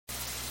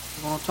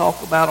We're going to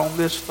talk about on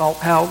this thought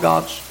how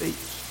God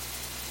speaks.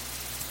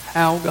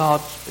 How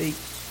God speaks.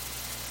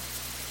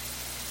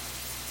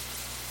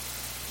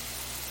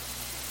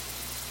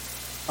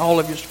 All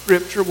of your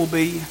scripture will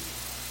be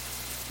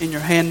in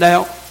your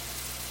handout.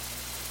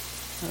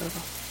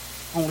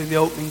 Only the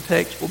opening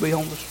text will be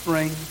on the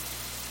screen.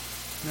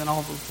 And then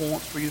all the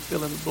points for you to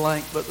fill in the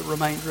blank, but the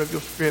remainder of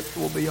your scripture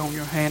will be on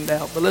your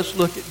handout. But let's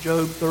look at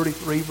Job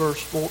 33,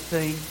 verse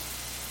 14,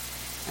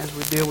 as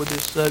we deal with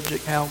this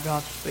subject, how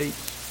God speaks.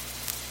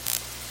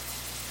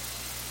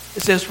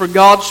 It says, "For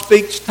God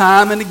speaks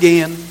time and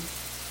again,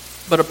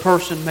 but a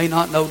person may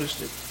not notice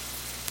it."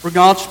 For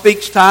God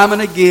speaks time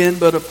and again,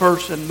 but a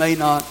person may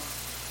not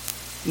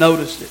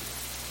notice it.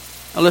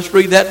 Now let's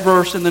read that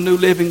verse in the New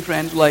Living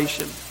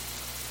Translation.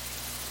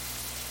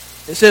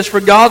 It says, "For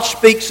God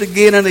speaks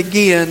again and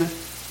again,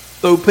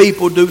 though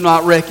people do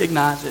not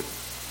recognize it."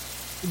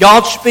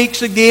 God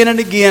speaks again and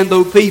again,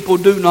 though people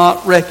do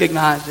not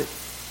recognize it.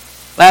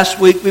 Last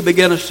week we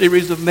began a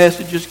series of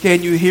messages,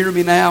 "Can You Hear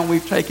Me Now?" And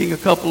we've taken a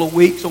couple of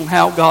weeks on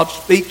how God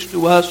speaks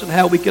to us and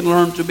how we can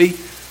learn to be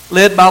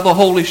led by the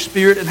Holy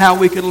Spirit and how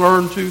we can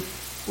learn to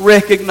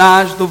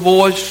recognize the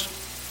voice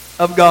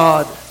of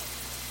God.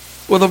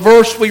 Well, the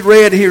verse we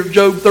read here,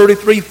 Job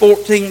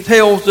 33:14,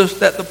 tells us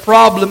that the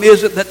problem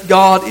isn't that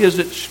God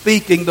isn't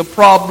speaking. The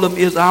problem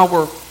is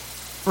our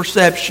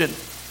perception.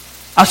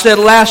 I said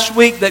last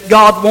week that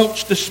God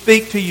wants to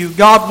speak to you.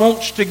 God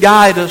wants to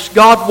guide us.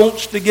 God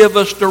wants to give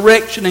us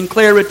direction and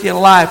clarity in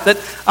life. That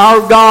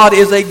our God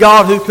is a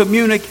God who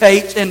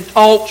communicates and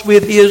talks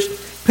with His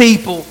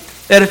people.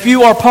 That if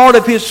you are part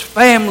of His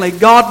family,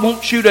 God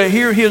wants you to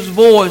hear His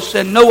voice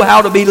and know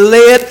how to be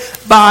led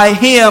by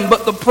Him.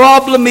 But the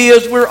problem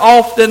is we're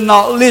often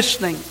not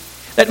listening.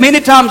 That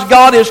many times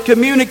God is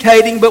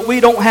communicating, but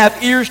we don't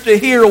have ears to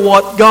hear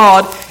what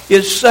God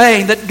is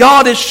saying. That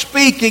God is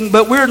speaking,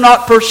 but we're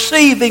not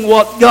perceiving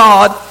what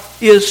God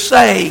is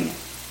saying.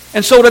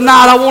 And so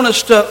tonight I want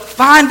us to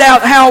find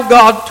out how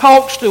God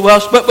talks to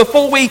us. But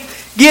before we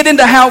get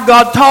into how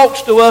God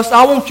talks to us,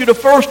 I want you to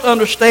first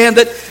understand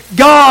that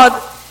God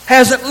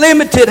hasn't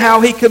limited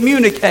how He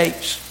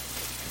communicates.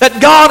 That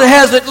God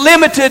hasn't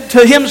limited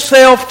to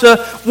Himself to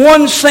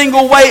one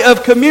single way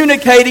of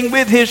communicating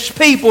with His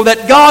people.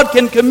 That God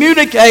can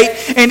communicate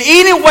in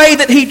any way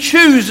that He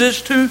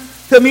chooses to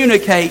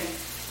communicate.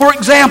 For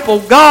example,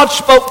 God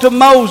spoke to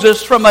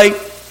Moses from a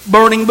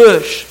burning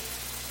bush.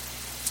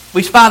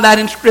 We find that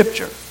in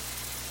Scripture.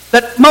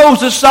 That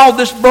Moses saw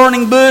this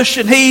burning bush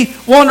and he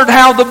wondered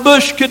how the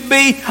bush could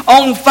be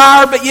on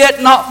fire but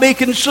yet not be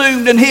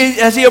consumed. And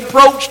as he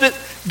approached it,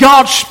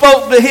 God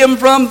spoke to him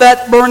from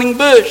that burning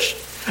bush.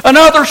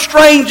 Another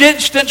strange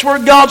instance where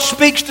God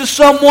speaks to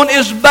someone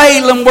is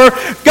Balaam, where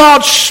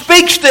God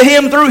speaks to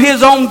him through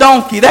his own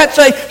donkey. That's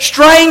a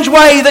strange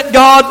way that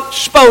God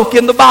spoke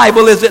in the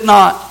Bible, is it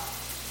not?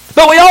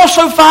 But we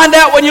also find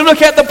out when you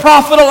look at the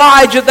prophet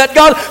Elijah that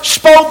God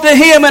spoke to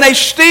him in a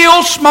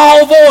still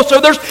small voice. So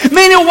there's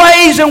many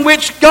ways in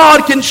which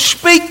God can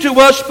speak to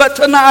us, but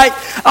tonight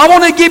I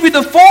want to give you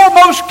the four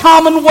most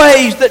common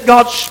ways that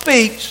God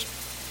speaks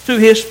to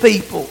His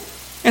people.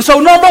 And so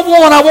number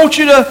one, I want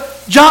you to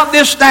jot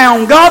this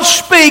down. God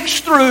speaks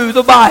through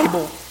the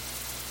Bible.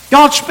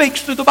 God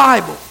speaks through the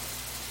Bible.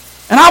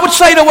 And I would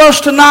say to us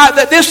tonight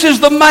that this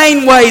is the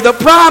main way, the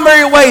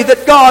primary way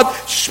that God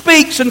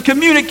speaks and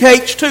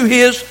communicates to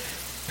His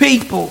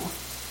people.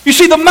 You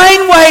see, the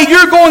main way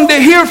you're going to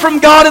hear from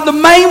God and the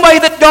main way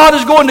that God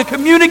is going to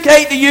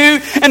communicate to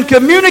you and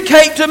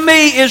communicate to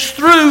me is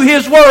through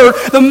His Word.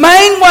 The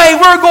main way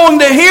we're going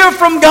to hear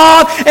from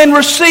God and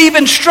receive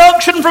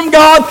instruction from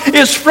God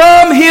is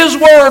from His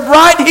Word.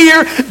 Right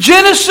here,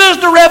 Genesis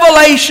to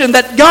Revelation,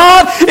 that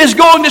God is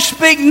going to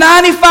speak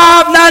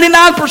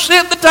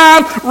 99% of the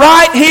time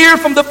right here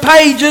from the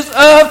pages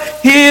of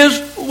His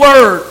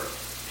Word.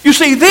 You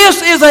see,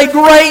 this is a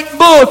great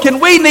book, and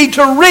we need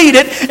to read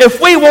it if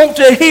we want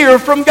to hear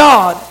from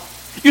God.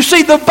 You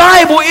see, the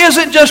Bible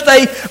isn't just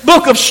a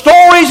book of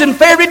stories and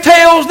fairy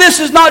tales.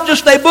 This is not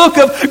just a book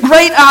of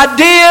great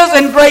ideas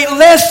and great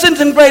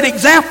lessons and great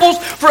examples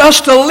for us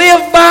to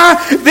live by.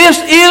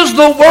 This is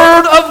the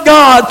Word of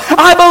God.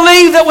 I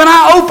believe that when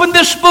I open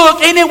this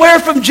book, anywhere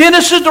from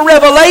Genesis to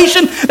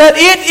Revelation, that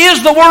it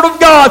is the Word of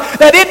God.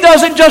 That it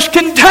doesn't just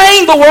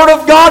contain the Word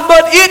of God,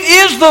 but it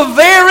is the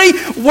very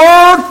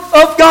Word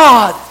of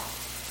God.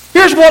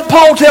 Here's what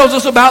Paul tells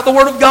us about the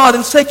Word of God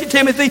in 2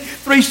 Timothy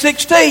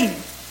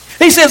 3:16.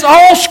 He says,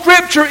 all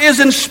Scripture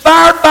is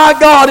inspired by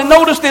God, and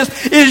notice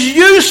this, is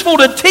useful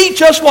to teach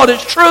us what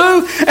is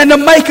true and to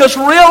make us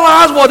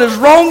realize what is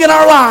wrong in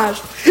our lives.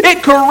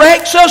 It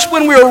corrects us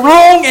when we're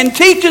wrong and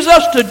teaches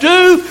us to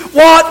do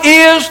what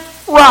is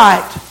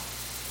right.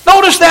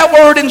 Notice that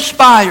word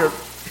inspired.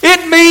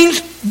 It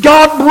means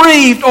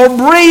God-breathed or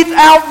breathed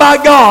out by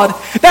God.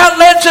 That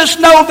lets us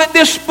know that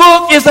this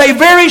book is a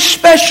very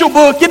special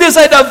book. It is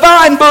a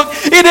divine book.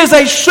 It is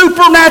a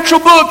supernatural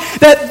book.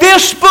 That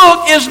this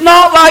book is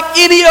not like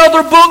any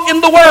other book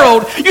in the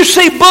world. You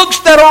see,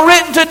 books that are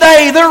written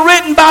today, they're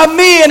written by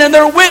men and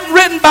they're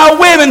written by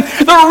women.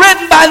 They're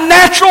written by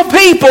natural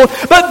people.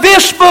 But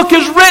this book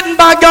is written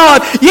by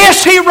God.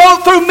 Yes, He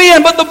wrote through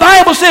men, but the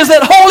Bible says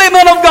that holy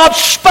men of God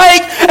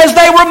spake as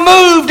they were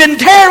moved and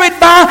carried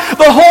by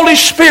the Holy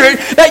Spirit.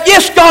 That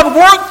yes, God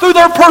worked through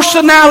their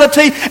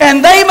personality and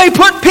they may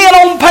put pen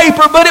on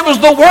paper, but it was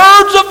the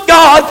words of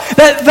God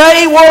that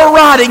they were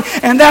writing.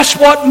 And that's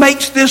what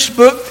makes this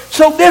book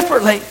so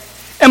differently.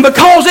 And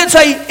because it's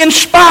an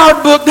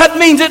inspired book, that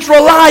means it's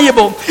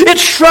reliable.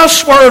 It's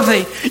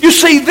trustworthy. You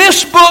see,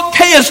 this book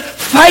is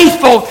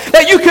faithful.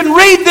 That you can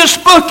read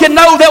this book and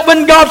know that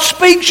when God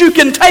speaks, you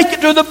can take it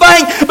to the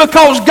bank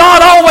because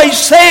God always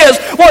says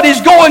what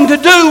He's going to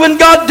do and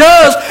God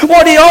does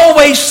what He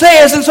always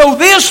says. And so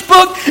this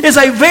book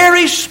is a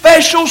very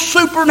special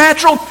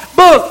supernatural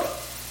book.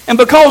 And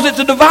because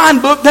it's a divine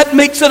book, that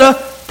makes it a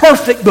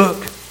perfect book.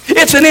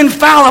 It's an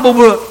infallible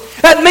book.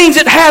 That means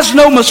it has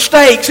no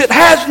mistakes. It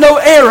has no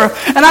error.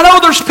 And I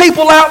know there's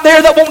people out there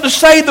that want to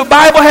say the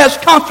Bible has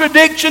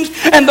contradictions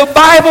and the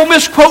Bible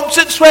misquotes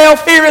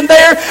itself here and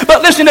there.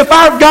 But listen, if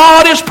our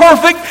God is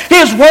perfect,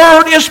 His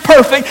Word is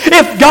perfect.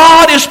 If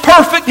God is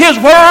perfect, His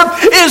Word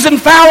is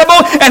infallible.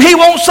 And He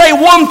won't say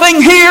one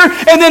thing here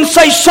and then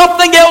say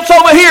something else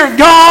over here.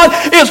 God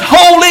is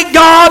holy.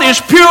 God is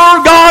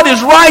pure. God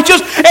is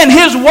righteous. And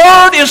His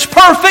Word is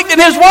perfect.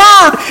 And His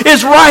Word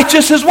is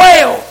righteous as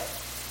well.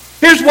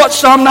 Here's what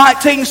Psalm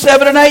 19,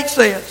 7 and 8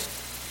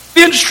 says.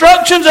 The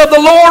instructions of the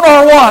Lord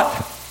are what?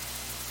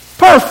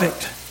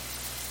 Perfect.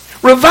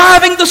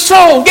 Reviving the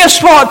soul.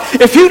 Guess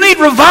what? If you need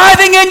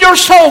reviving in your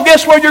soul,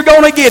 guess where you're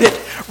going to get it?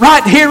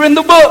 Right here in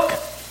the book.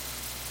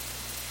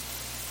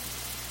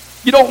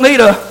 You don't need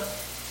a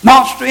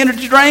Monster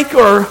Energy drink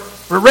or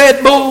a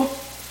Red Bull.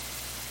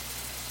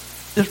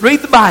 Just read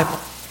the Bible.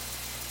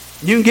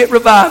 You can get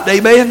revived.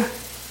 Amen?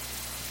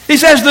 He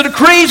says the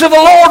decrees of the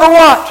Lord are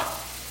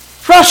what?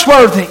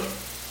 Trustworthy.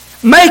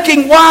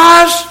 Making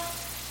wise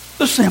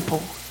the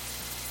simple.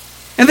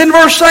 And then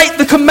verse 8,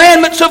 the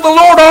commandments of the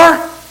Lord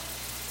are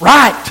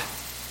right.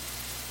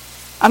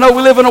 I know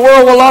we live in a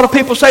world where a lot of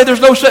people say there's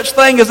no such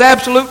thing as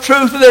absolute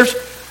truth, and there's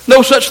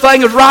no such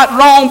thing as right and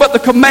wrong, but the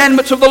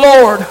commandments of the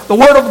Lord, the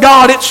Word of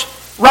God,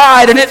 it's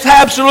right and it's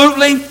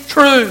absolutely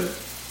true.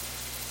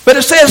 But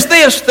it says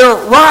this, they're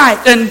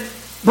right and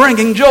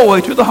bringing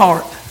joy to the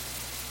heart.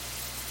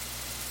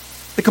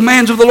 The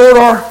commands of the Lord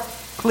are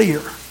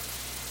clear,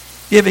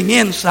 giving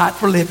insight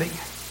for living.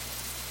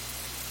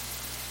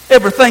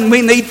 Everything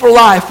we need for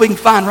life we can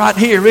find right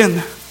here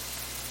in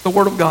the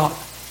Word of God.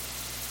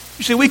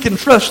 You see, we can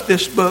trust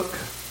this book.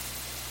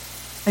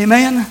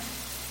 Amen?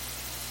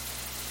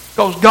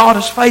 Because God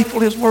is faithful,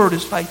 His Word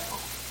is faithful.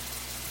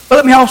 But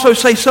let me also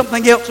say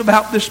something else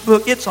about this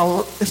book. It's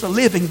a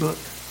living book.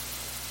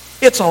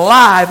 It's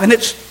alive and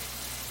it's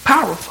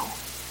powerful.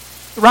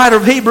 The writer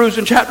of Hebrews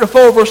in chapter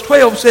 4 verse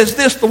 12 says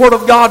this, the Word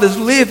of God is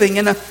living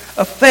and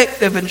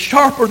effective and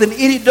sharper than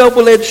any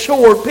double-edged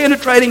sword,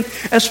 penetrating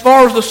as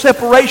far as the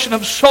separation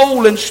of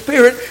soul and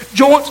spirit,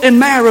 joints and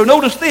marrow.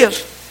 Notice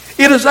this,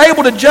 it is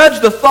able to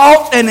judge the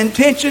thoughts and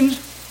intentions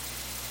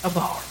of the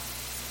heart.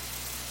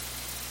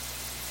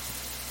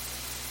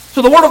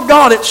 So the Word of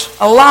God, it's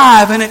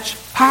alive and it's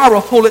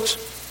powerful, it's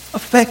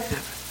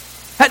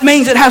effective. That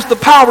means it has the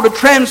power to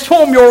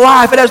transform your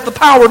life. It has the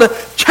power to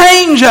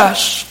change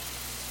us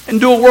and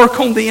do a work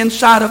on the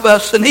inside of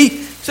us. And he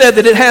said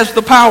that it has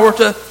the power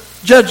to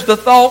judge the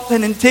thoughts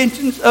and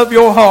intentions of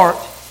your heart.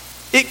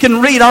 It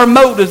can read our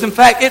motives. In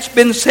fact, it's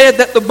been said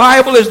that the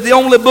Bible is the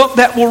only book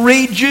that will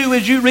read you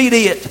as you read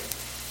it.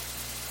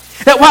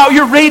 That while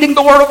you're reading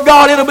the Word of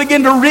God, it'll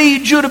begin to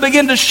read you. It'll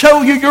begin to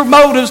show you your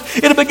motives.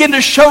 It'll begin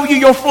to show you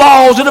your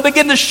flaws. It'll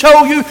begin to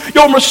show you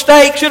your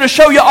mistakes. It'll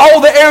show you all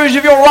the areas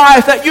of your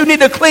life that you need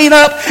to clean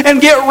up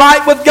and get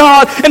right with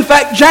God. In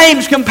fact,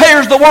 James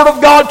compares the Word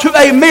of God to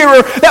a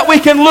mirror that we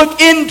can look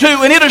into,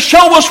 and it'll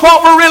show us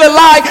what we're really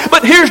like.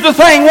 But here's the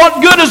thing.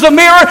 What good is a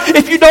mirror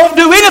if you don't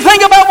do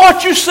anything about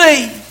what you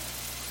see?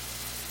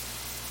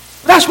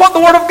 That's what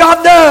the Word of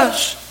God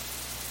does.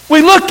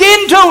 We look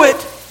into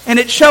it, and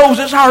it shows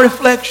us our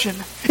reflection.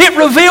 It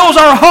reveals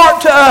our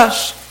heart to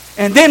us.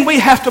 And then we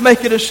have to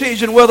make a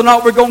decision whether or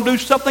not we're going to do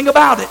something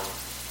about it.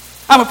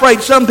 I'm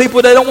afraid some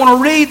people, they don't want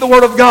to read the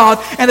Word of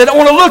God, and they don't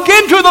want to look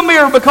into the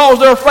mirror because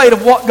they're afraid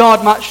of what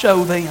God might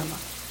show them.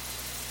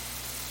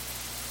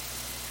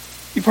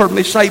 You've heard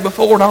me say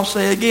before, and I'll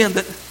say again,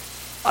 that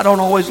I don't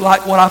always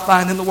like what I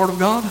find in the Word of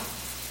God.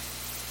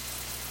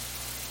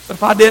 But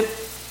if I didn't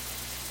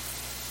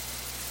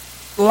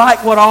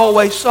like what I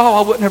always saw,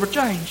 I wouldn't ever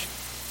change.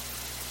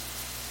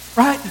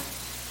 Right?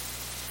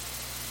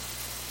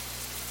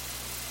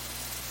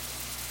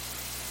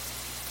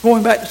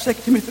 Going back to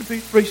 2 Timothy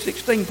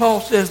 3:16,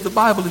 Paul says the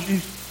Bible is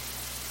used.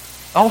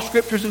 All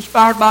Scripture is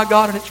inspired by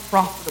God and it's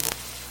profitable.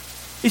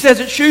 He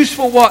says it's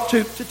useful what?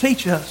 To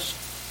teach us.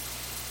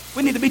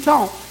 We need to be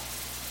taught.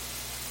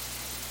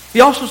 He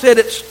also said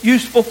it's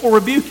useful for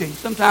rebuking.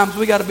 Sometimes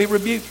we got to be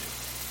rebuked.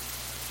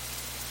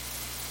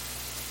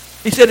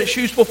 He said it's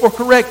useful for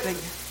correcting.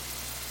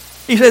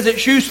 He says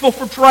it's useful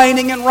for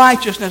training in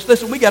righteousness.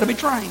 Listen, we got to be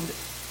trained.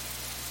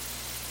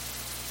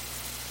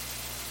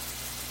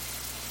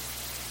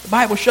 The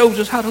Bible shows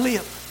us how to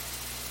live.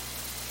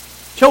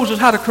 Shows us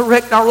how to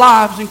correct our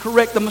lives and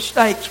correct the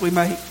mistakes we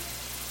make.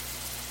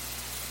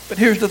 But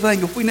here's the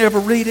thing, if we never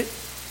read it,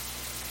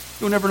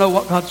 you'll never know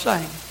what God's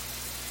saying.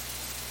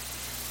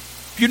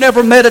 If you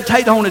never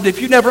meditate on it, if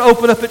you never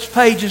open up its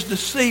pages to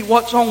see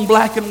what's on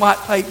black and white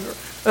paper,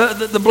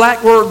 the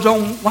black words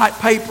on white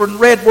paper and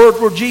red words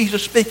where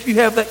Jesus speaks, if you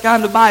have that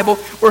kind of Bible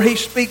where He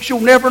speaks, you'll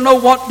never know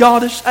what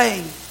God is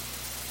saying.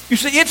 You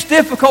see, it's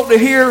difficult to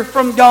hear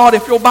from God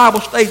if your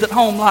Bible stays at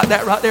home like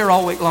that right there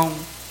all week long.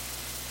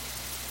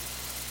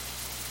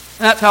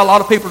 And that's how a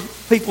lot of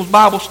people's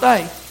Bibles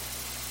stay.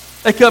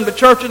 They come to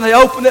church and they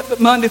open it, but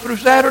Monday through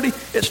Saturday,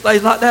 it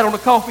stays like that on the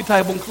coffee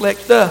table and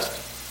collects dust.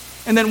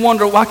 And then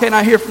wonder, why can't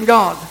I hear from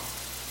God?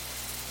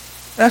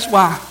 That's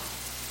why.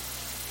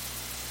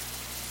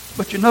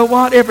 But you know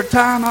what? Every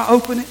time I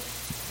open it,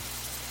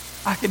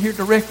 I can hear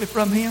directly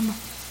from Him.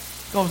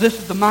 Because this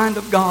is the mind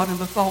of God and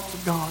the thoughts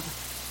of God.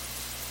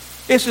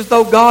 It's as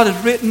though God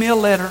has written me a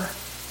letter,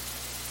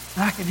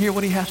 and I can hear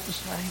what He has to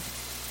say.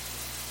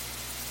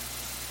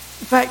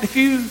 In fact, if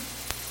you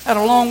had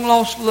a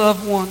long-lost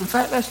loved one, in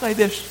fact, let's say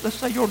this, let's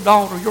say your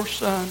daughter, your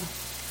son,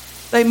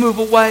 they move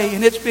away,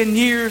 and it's been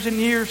years and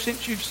years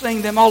since you've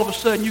seen them. All of a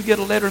sudden, you get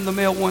a letter in the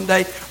mail one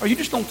day. Are you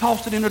just going to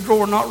toss it in a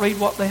drawer and not read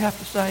what they have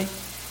to say?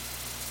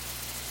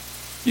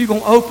 You're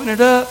going to open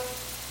it up,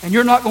 and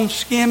you're not going to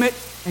skim it,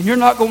 and you're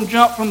not going to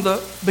jump from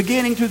the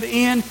beginning to the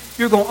end.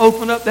 You're going to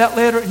open up that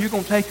letter, and you're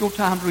going to take your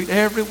time to read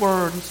every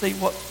word and see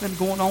what's been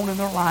going on in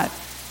their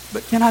life.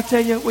 But can I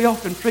tell you, we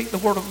often treat the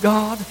Word of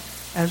God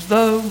as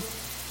though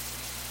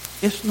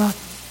it's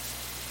nothing.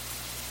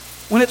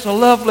 When it's a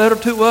love letter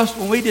to us,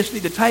 when we just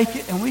need to take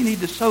it and we need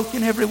to soak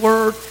in every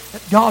word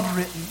that God's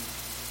written.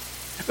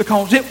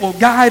 Because it will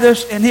guide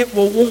us and it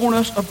will warn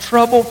us of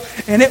trouble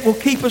and it will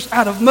keep us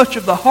out of much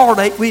of the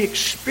heartache we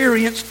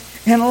experience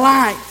in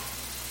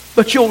life.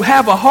 But you'll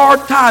have a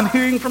hard time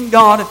hearing from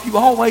God if you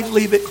always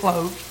leave it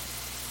closed.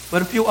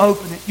 But if you'll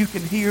open it, you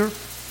can hear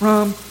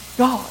from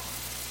God.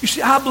 You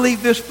see, I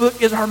believe this book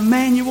is our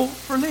manual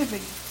for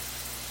living.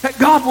 That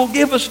God will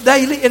give us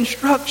daily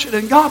instruction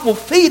and God will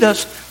feed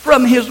us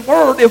from His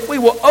Word if we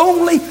will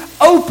only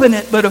open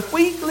it. But if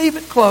we leave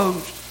it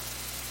closed,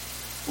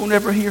 we'll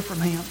never hear from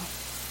Him.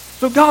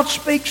 So God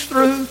speaks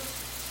through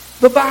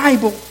the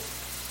Bible.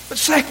 But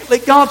secondly,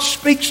 God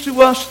speaks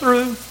to us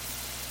through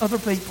other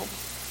people.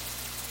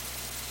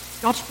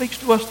 God speaks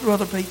to us through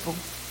other people.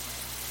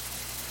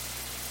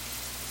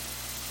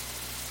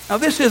 Now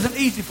this isn't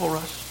easy for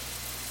us.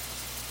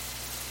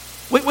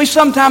 We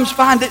sometimes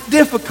find it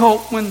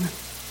difficult when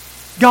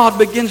God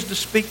begins to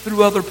speak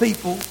through other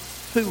people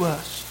to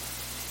us.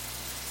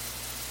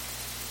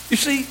 You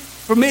see,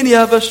 for many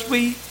of us,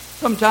 we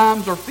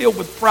sometimes are filled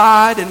with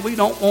pride and we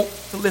don't want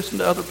to listen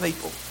to other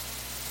people.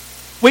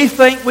 We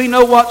think we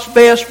know what's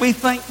best. We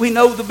think we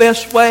know the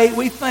best way.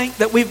 We think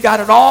that we've got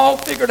it all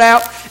figured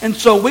out. And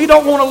so we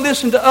don't want to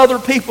listen to other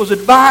people's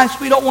advice.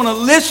 We don't want to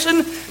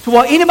listen to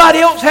what anybody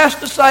else has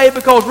to say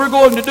because we're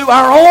going to do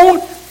our own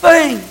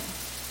thing.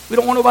 We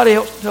don't want nobody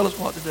else to tell us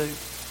what to do.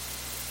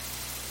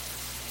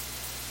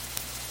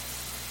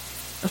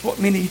 That's what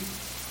many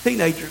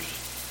teenagers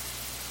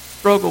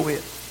struggle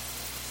with.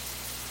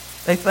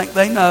 They think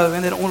they know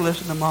and they don't want to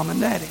listen to mom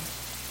and daddy.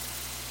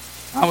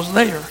 I was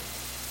there.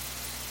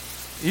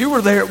 You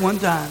were there at one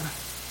time.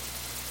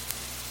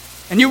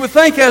 And you would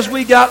think as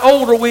we got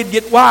older we'd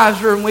get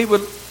wiser and we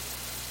would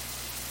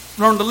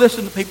learn to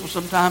listen to people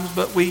sometimes,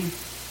 but we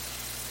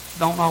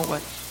don't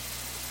always.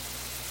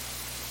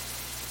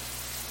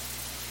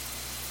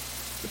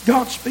 But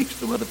God speaks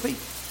to other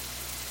people.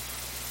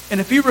 And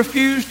if you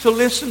refuse to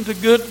listen to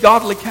good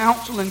godly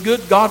counsel and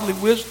good godly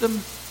wisdom,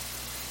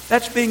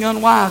 that's being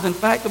unwise. In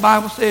fact, the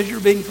Bible says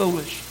you're being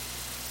foolish.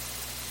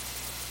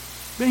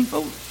 Being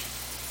foolish.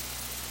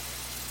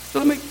 So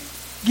let me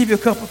give you a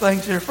couple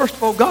things here. First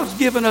of all, God's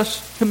given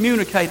us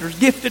communicators,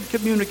 gifted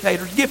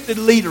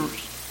leaders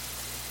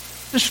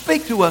to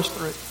speak to us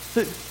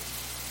through.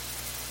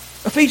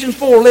 Ephesians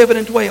 4:11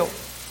 and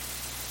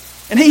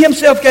 12. And He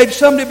Himself gave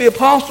some to be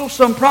apostles,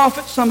 some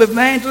prophets, some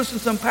evangelists, and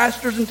some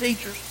pastors and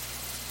teachers,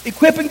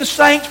 equipping the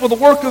saints for the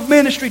work of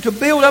ministry to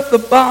build up the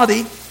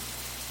body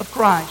of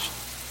Christ.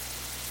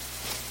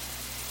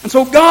 And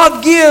so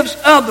God gives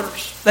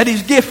others that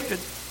He's gifted,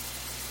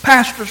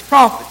 pastors,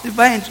 prophets,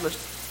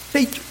 evangelists,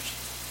 teachers,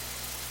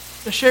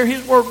 to share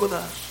His Word with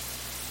us.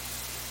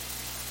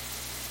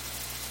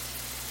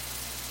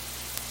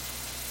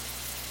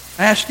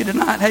 I ask you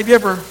tonight, have you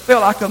ever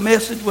felt like a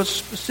message was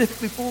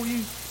specifically for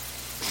you?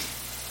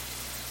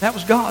 That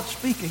was God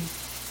speaking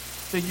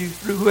to you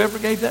through whoever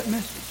gave that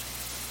message.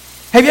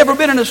 Have you ever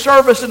been in a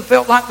service and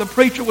felt like the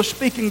preacher was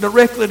speaking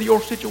directly to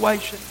your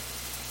situation?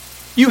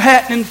 You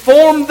hadn't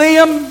informed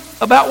them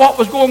about what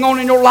was going on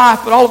in your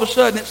life, but all of a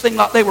sudden it seemed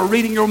like they were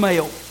reading your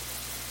mail.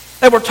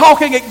 They were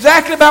talking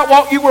exactly about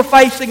what you were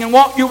facing and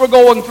what you were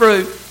going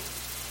through.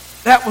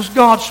 That was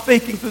God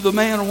speaking through the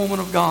man or woman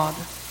of God.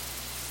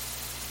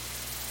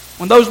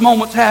 When those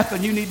moments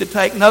happen, you need to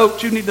take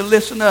notes. You need to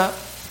listen up,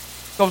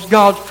 because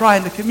God's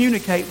trying to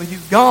communicate with you.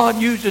 God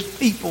uses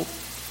people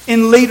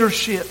in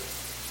leadership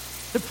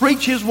to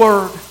preach His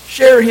Word,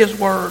 share His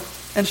Word,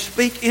 and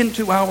speak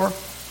into our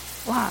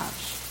lives.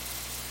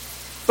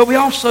 But we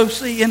also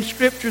see in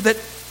Scripture that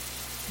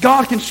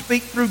God can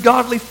speak through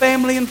godly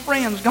family and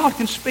friends. God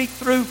can speak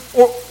through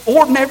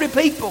ordinary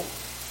people.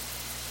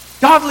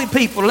 Godly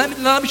people.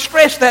 Let me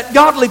stress that.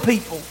 Godly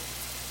people.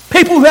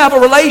 People who have a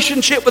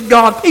relationship with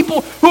God.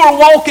 People who are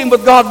walking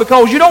with God,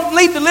 because you don't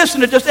need to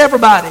listen to just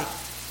everybody.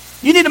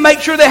 You need to make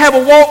sure they have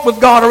a walk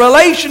with God, a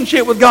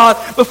relationship with God,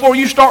 before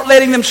you start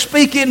letting them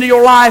speak into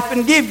your life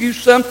and give you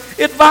some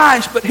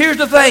advice. But here's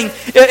the thing.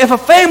 If a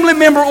family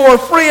member or a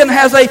friend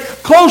has a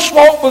close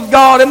walk with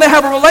God and they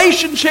have a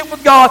relationship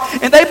with God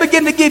and they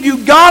begin to give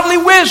you godly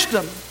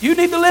wisdom, you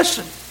need to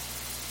listen.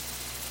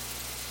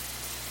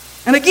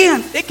 And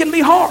again, it can be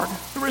hard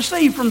to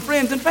receive from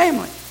friends and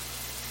family.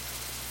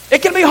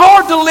 It can be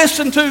hard to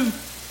listen to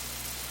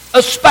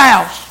a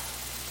spouse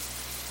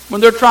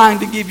when they're trying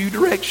to give you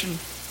direction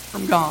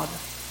from God.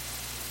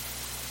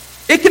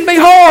 It can be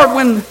hard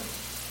when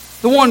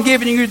the one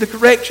giving you the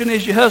correction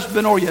is your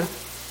husband or your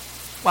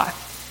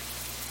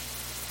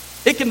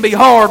wife. It can be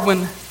hard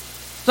when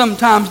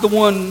sometimes the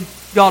one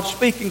God's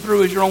speaking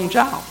through is your own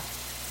child.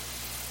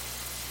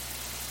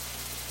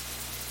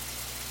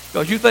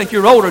 Because you think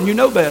you're older and you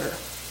know better.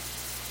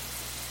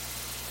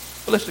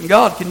 But listen,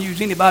 God can use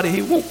anybody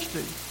He wants to,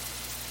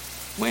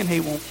 when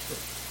He wants to.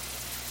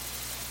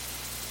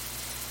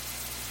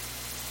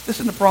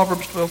 Listen to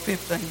Proverbs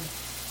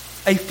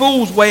 12:15. A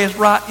fool's way is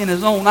right in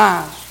his own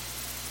eyes,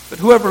 but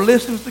whoever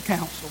listens to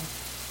counsel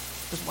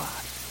is wise.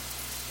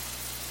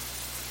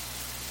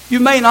 You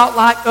may not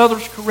like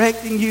others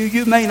correcting you.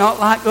 You may not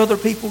like other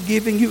people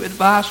giving you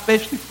advice,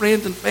 especially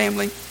friends and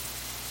family.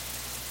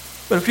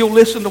 But if you'll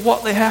listen to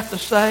what they have to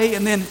say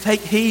and then take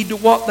heed to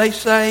what they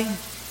say,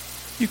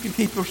 you can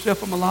keep yourself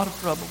from a lot of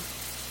trouble.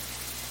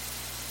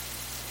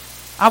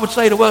 I would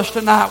say to us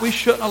tonight, we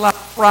shouldn't allow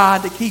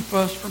pride to keep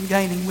us from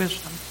gaining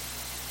wisdom.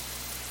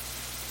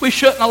 We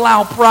shouldn't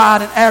allow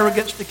pride and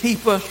arrogance to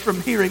keep us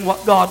from hearing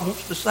what God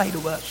wants to say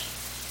to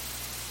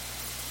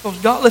us. Because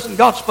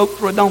God spoke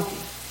through a donkey.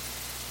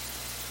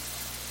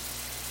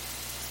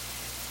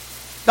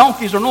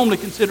 Donkeys are normally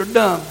considered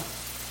dumb.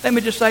 Let me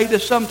just say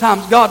this,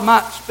 sometimes God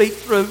might speak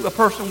through a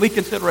person we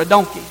consider a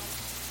donkey.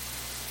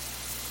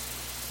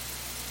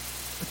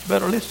 But you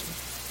better listen.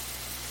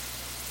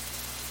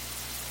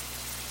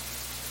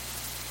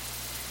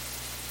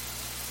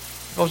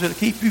 Because it'll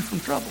keep you from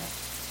trouble.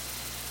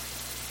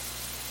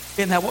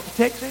 Isn't that what the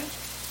text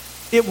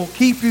says? It will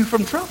keep you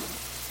from trouble.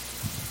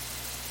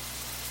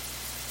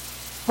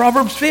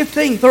 Proverbs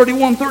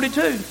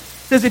 15:31-32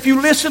 says, if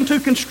you listen to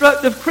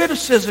constructive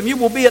criticism, you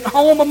will be at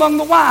home among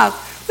the wise.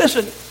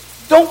 Listen,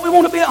 don't we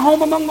want to be at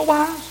home among the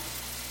wise?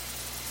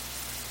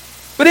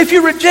 But if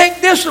you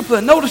reject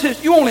discipline, notice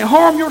this, you only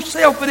harm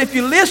yourself. But if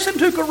you listen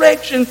to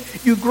correction,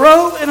 you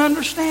grow in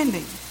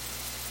understanding.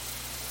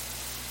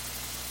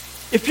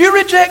 If you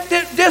reject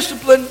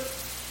discipline,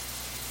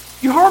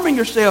 you're harming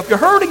yourself. You're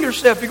hurting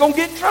yourself. You're going to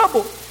get in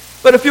trouble.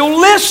 But if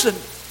you'll listen,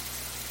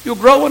 you'll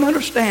grow in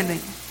understanding.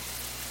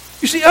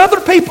 You see,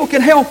 other people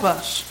can help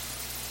us.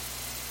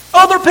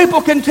 Other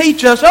people can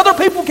teach us. Other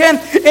people can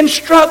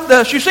instruct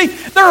us. You see,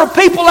 there are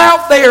people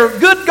out there,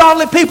 good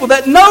godly people,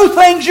 that know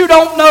things you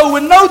don't know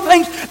and know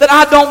things that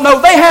I don't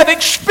know. They have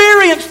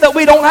experience that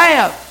we don't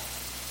have.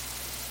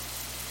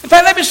 In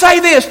fact, let me say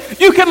this.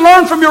 You can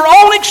learn from your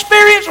own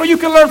experience or you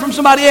can learn from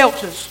somebody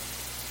else's.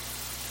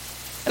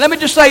 And let me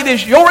just say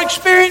this. Your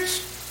experience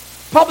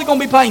is probably going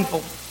to be painful.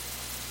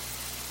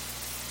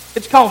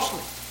 It's costly.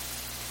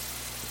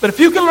 But if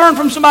you can learn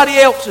from somebody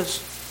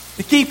else's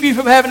to keep you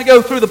from having to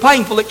go through the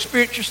painful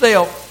experience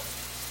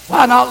yourself,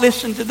 why not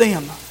listen to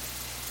them?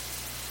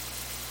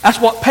 That's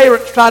what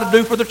parents try to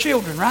do for their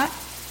children, right?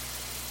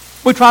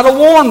 We try to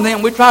warn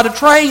them. We try to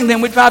train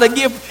them. We try to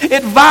give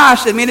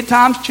advice. And many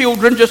times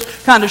children just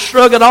kind of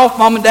shrug it off.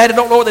 Mom and Daddy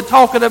don't know what they're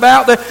talking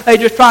about. They're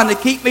just trying to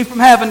keep me from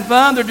having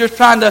fun. They're just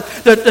trying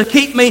to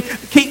keep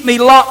me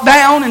locked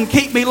down and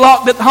keep me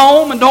locked at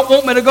home and don't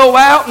want me to go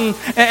out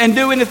and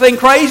do anything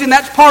crazy. And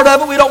that's part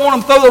of it. We don't want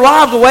them to throw their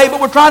lives away, but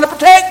we're trying to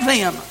protect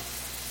them.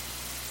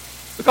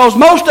 Because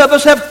most of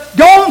us have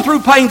gone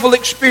through painful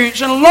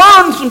experience and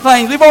learned some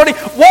things. We've already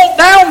walked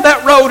down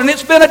that road and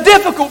it's been a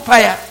difficult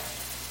path.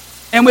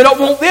 And we don't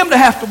want them to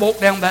have to walk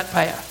down that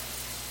path.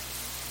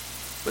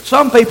 But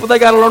some people, they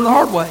got to learn the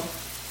hard way.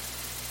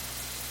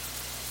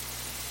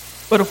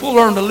 But if we'll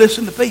learn to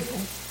listen to people,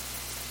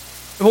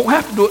 we won't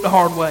have to do it the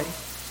hard way.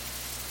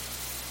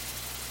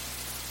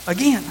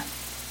 Again,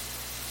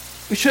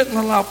 we shouldn't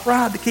allow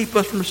pride to keep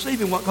us from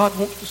receiving what God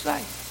wants to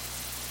say.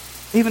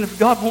 Even if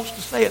God wants to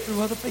say it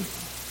through other people.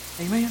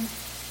 Amen?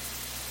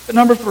 But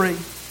number 3,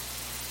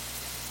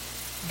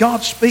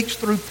 God speaks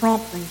through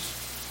promptings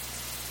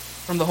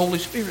from the Holy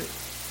Spirit.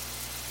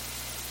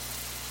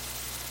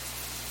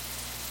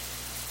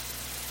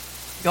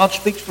 God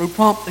speaks through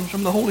promptings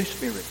from the Holy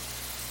Spirit.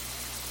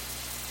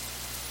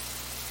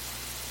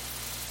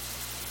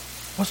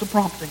 What's a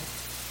prompting?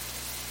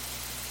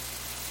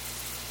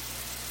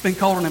 It's been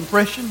called an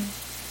impression,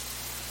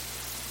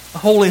 a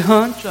holy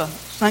hunch, a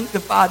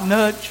sanctified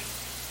nudge.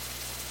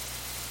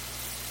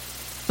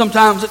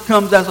 Sometimes it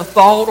comes as a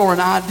thought or an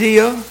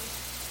idea.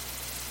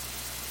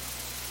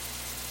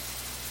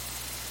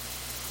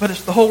 But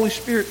it's the Holy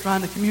Spirit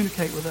trying to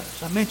communicate with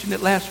us. I mentioned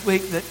it last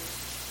week that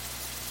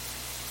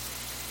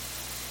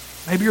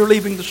maybe you're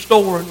leaving the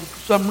store and for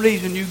some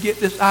reason you get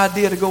this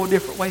idea to go a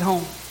different way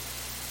home.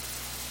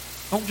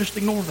 Don't just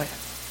ignore that.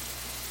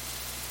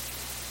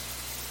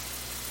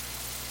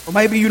 Or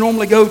maybe you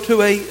normally go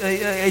to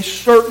a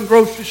certain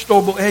grocery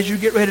store, but as you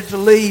get ready to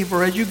leave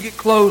or as you get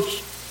close,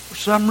 for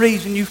some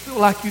reason you feel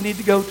like you need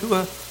to go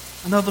to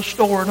another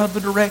store, another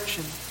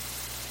direction.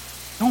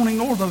 Don't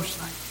ignore those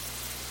things.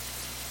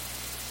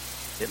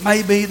 It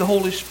may be the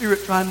Holy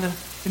Spirit trying to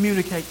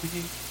communicate with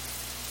you.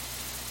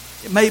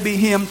 It may be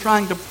Him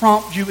trying to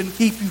prompt you and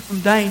keep you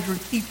from danger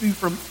and keep you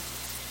from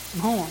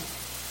harm.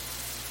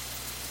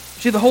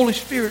 See, the Holy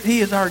Spirit,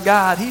 He is our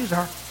guide. He is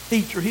our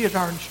teacher. He is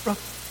our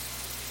instructor.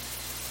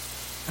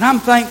 And I'm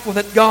thankful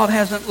that God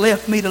hasn't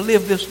left me to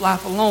live this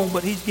life alone,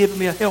 but He's given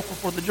me a helper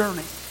for the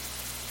journey.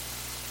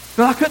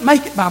 Because I couldn't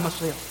make it by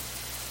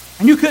myself.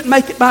 And you couldn't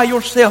make it by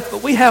yourself,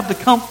 but we have the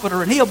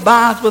Comforter, and He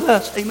abides with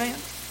us. Amen.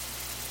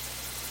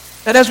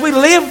 That as we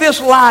live this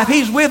life,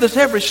 He's with us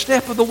every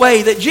step of the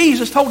way. That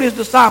Jesus told His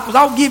disciples,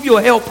 I'll give you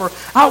a helper,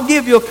 I'll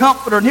give you a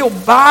comforter, and He'll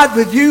abide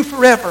with you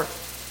forever.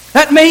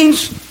 That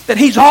means that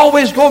He's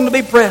always going to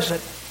be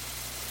present.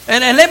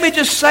 And let me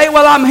just say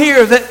while I'm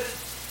here that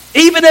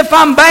even if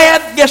I'm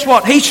bad, guess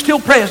what? He's still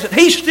present.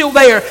 He's still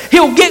there.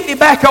 He'll get me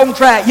back on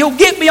track. He'll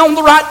get me on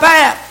the right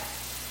path.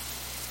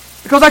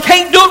 Because I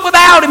can't do it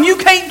without Him. You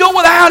can't do it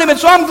without Him. And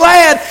so I'm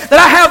glad that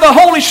I have the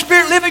Holy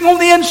Spirit living on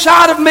the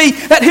inside of me,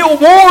 that He'll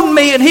warn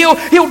me and He'll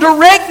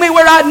direct me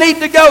where I need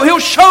to go.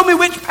 He'll show me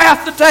which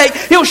path to take.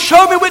 He'll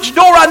show me which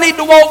door I need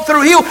to walk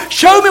through. He'll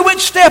show me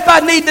which step I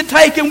need to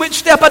take and which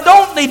step I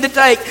don't need to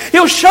take.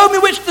 He'll show me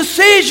which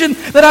decision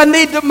that I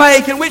need to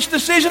make and which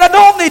decision I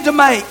don't need to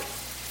make.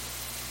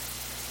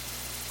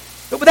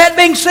 But with that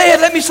being said,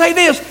 let me say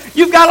this.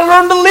 You've got to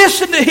learn to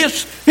listen to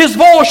His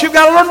voice. You've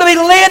got to learn to be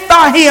led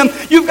by Him.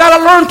 You've got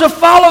to learn to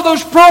follow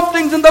those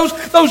promptings and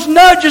those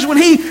nudges when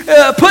He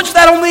puts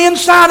that on the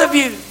inside of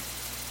you.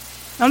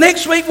 Now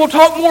next week we'll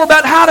talk more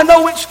about how to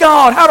know it's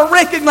God, how to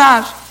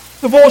recognize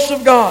the voice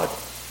of God.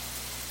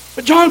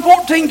 But John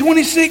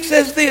 14:26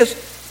 says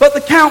this, but the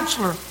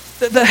counselor,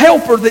 the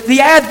helper, the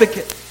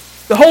advocate,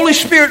 the Holy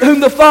Spirit whom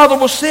the Father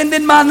will send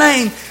in my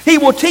name, He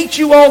will teach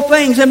you all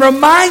things and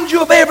remind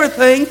you of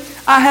everything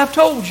I have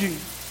told you.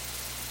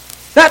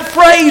 That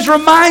phrase,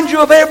 remind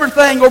you of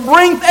everything, or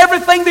bring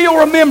everything to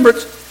your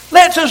remembrance,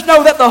 lets us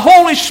know that the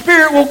Holy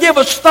Spirit will give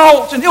us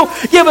thoughts and He'll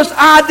give us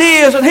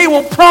ideas and He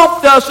will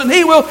prompt us and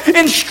He will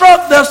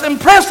instruct us and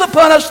press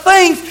upon us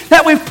things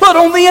that we've put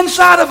on the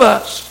inside of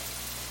us.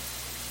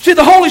 See,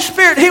 the Holy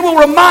Spirit, He will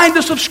remind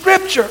us of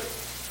Scripture.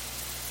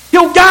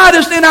 He'll guide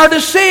us in our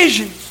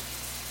decisions.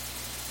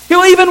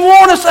 He'll even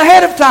warn us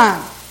ahead of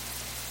time.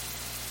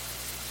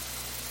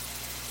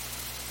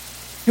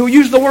 He'll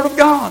use the Word of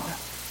God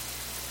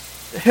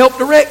to help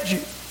direct you.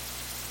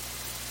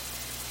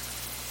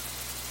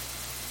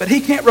 But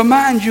He can't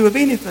remind you of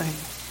anything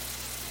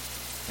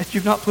that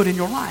you've not put in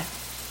your life.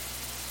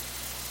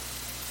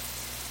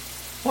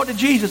 What did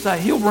Jesus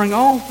say? He'll bring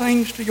all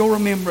things to your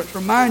remembrance,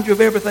 remind you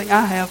of everything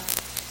I have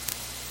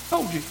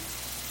told you.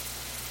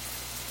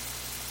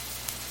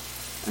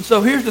 And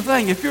so here's the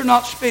thing. If you're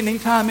not spending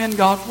time in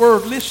God's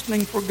Word,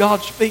 listening for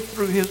God to speak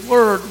through His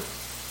Word,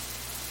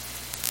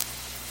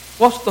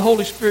 what's the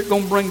Holy Spirit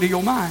going to bring to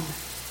your mind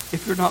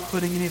if you're not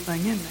putting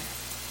anything in there?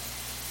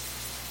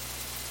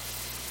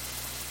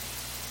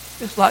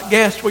 It's like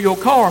gas for your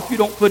car. If you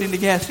don't put any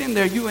gas in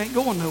there, you ain't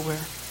going nowhere.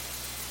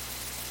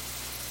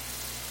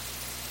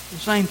 The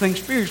same thing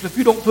spiritually. If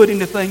you don't put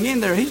anything in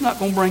there, He's not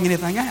going to bring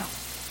anything out.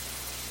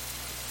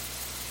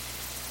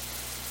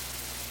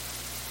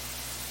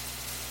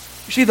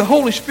 You see, the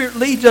Holy Spirit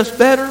leads us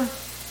better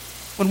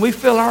when we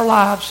fill our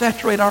lives,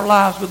 saturate our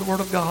lives with the Word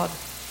of God.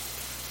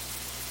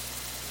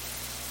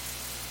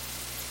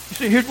 You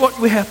see, here's what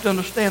we have to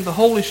understand. The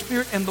Holy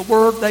Spirit and the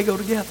Word, they go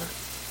together.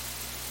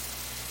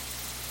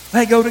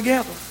 They go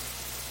together.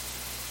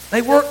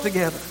 They work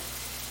together.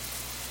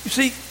 You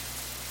see,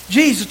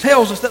 Jesus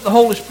tells us that the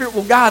Holy Spirit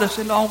will guide us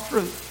into all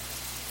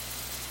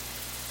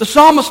truth. The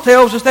psalmist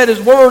tells us that His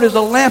Word is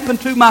a lamp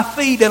unto my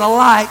feet and a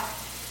light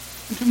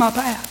unto my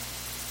path.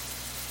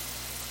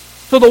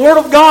 So the Word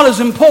of God is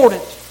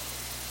important.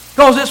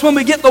 Because it's when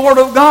we get the Word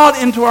of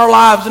God into our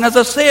lives. And as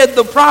I said,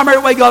 the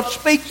primary way God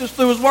speaks is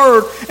through His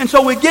Word. And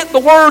so we get the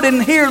Word in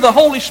here, the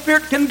Holy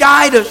Spirit can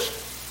guide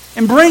us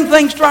and bring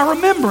things to our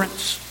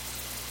remembrance.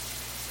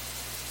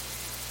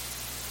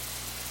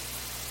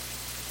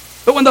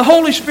 But when the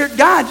Holy Spirit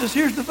guides us,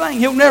 here's the thing.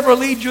 He'll never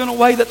lead you in a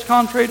way that's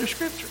contrary to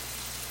Scripture.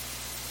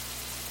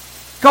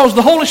 Because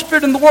the Holy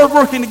Spirit and the Word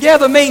working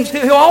together means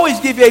He'll always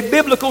give you a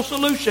biblical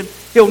solution.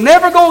 He'll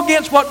never go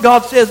against what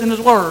God says in His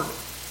Word.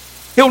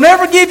 He'll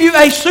never give you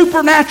a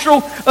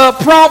supernatural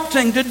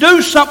prompting to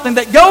do something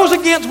that goes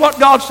against what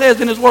God says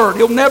in His Word.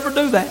 He'll never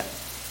do that.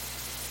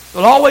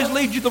 He'll always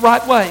lead you the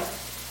right way.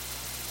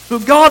 So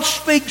God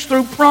speaks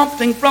through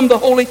prompting from the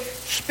Holy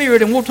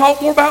Spirit. And we'll talk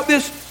more about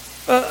this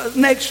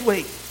next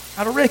week.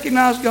 How to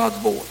recognize God's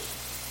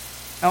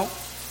voice. Now,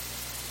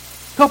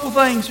 a couple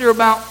things here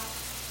about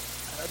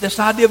this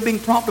idea of being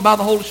prompted by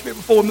the Holy Spirit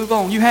before we move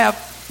on. You have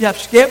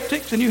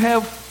skeptics and you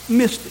have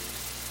mystics.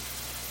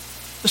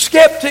 The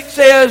skeptic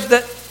says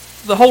that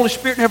the Holy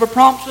Spirit never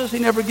prompts us. He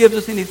never gives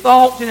us any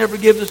thoughts. He never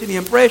gives us any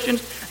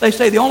impressions. They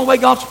say the only way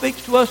God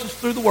speaks to us is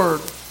through the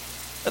Word.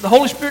 That the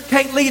Holy Spirit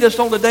can't lead us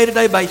on a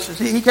day-to-day basis.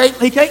 He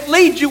can't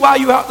lead you while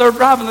you're out there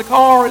driving the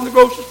car or in the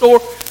grocery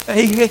store.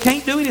 He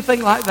can't do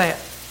anything like that.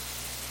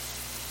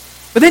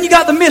 But then you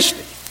got the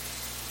mystic.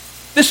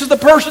 This is the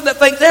person that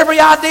thinks every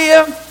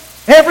idea,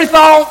 every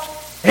thought,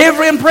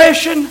 every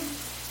impression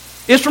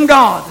is from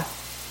God.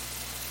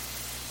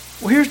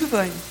 Well, here's the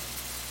thing.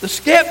 The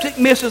skeptic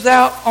misses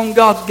out on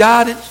God's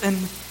guidance and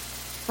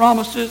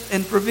promises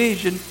and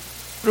provision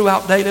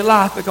throughout daily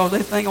life because they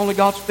think only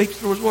God speaks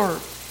through His Word.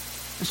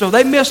 And so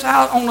they miss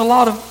out on a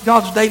lot of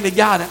God's daily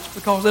guidance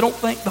because they don't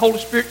think the Holy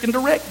Spirit can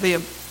direct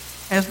them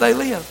as they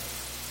live.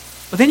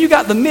 But then you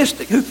got the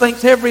mystic who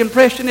thinks every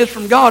impression is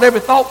from God, every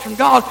thought's from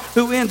God,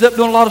 who ends up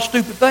doing a lot of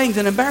stupid things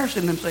and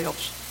embarrassing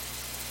themselves.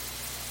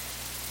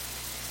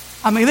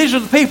 I mean, these are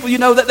the people,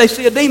 that they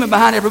see a demon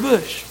behind every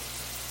bush.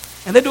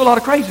 And they do a lot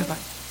of crazy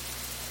things.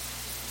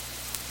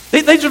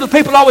 These are the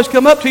people that always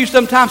come up to you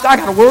sometimes, I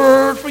got a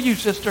word for you,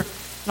 sister.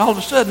 And all of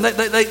a sudden,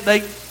 they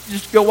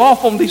just go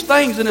off on these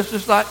things, and it's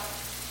just like,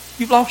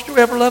 you've lost your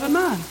ever-loving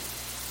mind.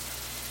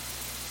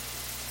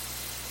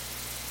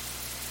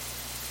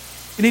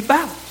 You need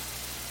balance.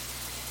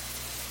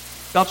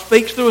 God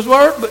speaks through His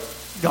Word, but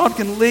God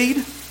can lead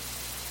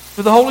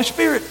through the Holy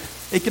Spirit.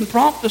 He can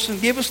prompt us and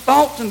give us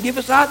thoughts and give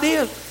us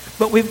ideas.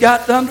 But we've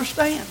got to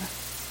understand.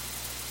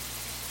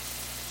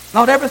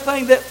 Not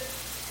everything that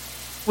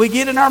we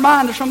get in our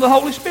mind is from the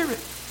Holy Spirit.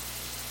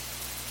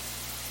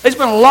 There's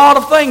been a lot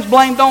of things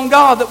blamed on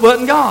God that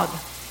wasn't God.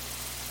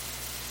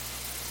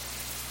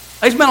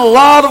 There's been a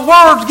lot of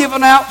words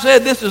given out,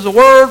 said this is a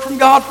word from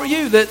God for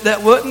you,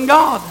 that wasn't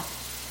God.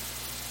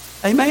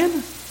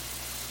 Amen?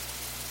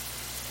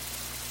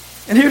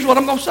 And here's what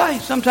I'm going to say.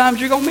 Sometimes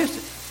you're going to miss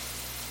it.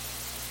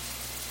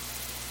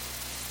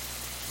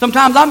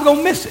 Sometimes I'm going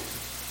to miss it.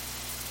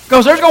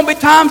 Because there's going to be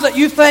times that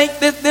you think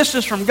that this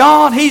is from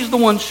God. He's the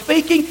one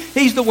speaking.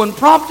 He's the one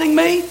prompting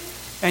me.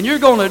 And you're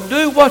going to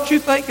do what you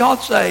think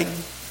God's saying.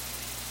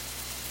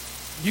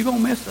 You're going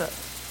to miss that.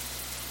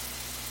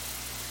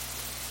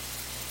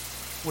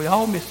 We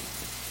all miss it.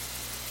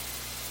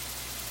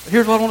 But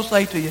here's what I want to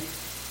say to you.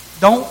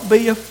 Don't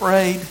be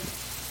afraid.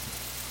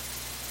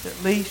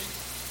 At least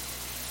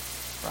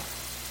try.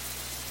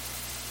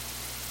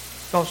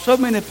 Because so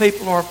many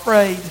people are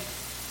afraid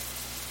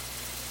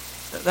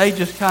that they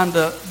just kind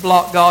of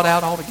block God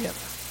out altogether.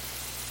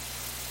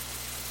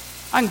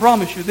 I can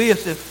promise you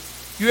this,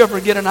 if you ever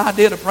get an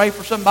idea to pray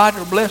for somebody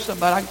or bless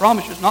somebody, I can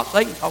promise you it's not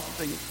Satan talking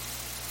to you.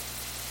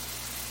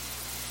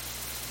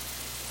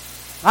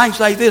 I can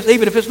say this,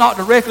 even if it's not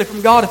directly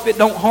from God, if it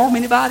don't harm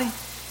anybody,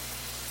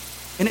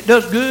 and it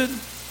does good,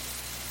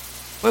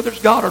 whether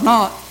it's God or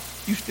not,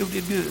 you still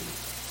did good.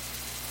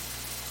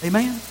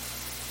 Amen?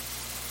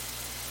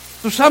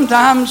 So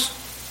sometimes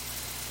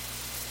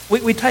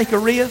we take a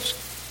risk,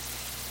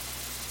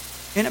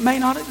 and it may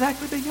not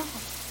exactly be God.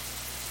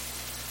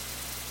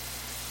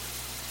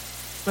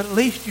 But at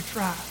least you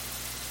try.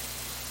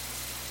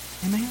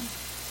 Amen?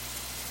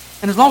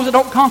 And as long as it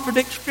don't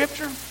contradict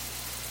Scripture,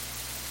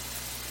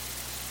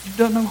 you've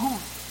done no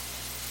harm.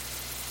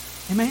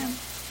 Amen?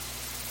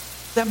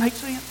 Does that make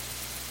sense?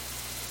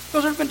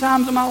 Because there's been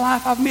times in my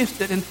life I've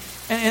missed it. And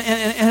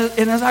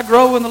as I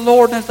grow in the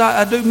Lord and as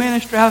I do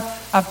ministry,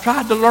 I've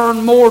tried to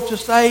learn more to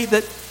say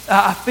that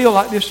I feel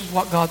like this is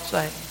what God's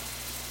saying.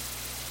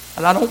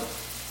 And I don't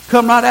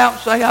come right out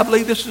and say, I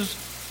believe this is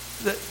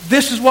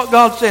what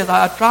God says.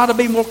 I try to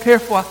be more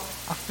careful. I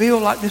feel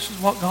like this is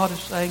what God is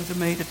saying to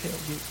me to tell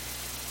you.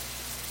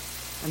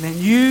 And then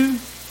you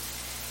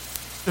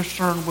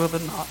discern whether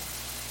or not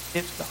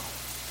it's God.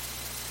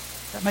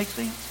 That makes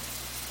sense?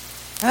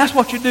 And that's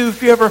what you do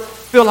if you ever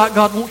feel like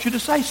God wants you to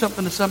say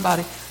something to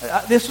somebody.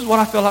 This is what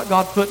I feel like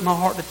God put in my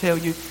heart to tell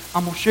you.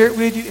 I'm going to share it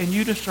with you, and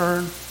you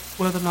discern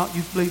whether or not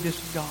you believe this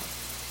is God.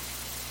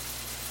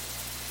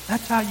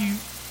 That's how you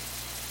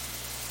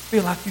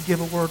feel like you give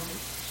a word to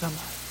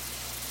somebody.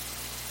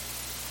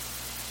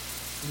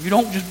 You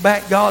don't just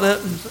back God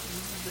up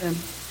and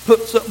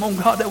put something on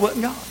God that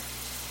wasn't God.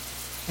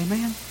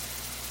 Amen?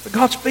 But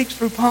God speaks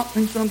through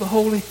promptings from the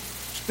Holy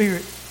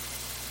Spirit.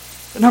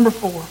 But number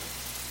 4,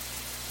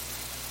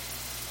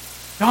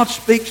 God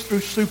speaks through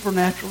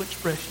supernatural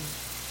expressions.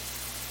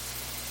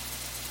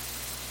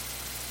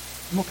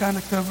 And we'll kind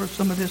of cover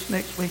some of this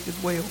next week as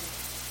well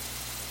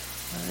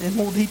in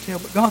more detail.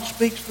 But God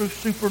speaks through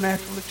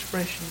supernatural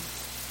expressions.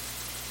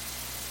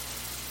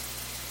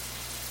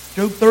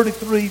 Job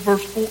 33,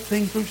 verse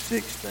 14 through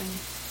 16. It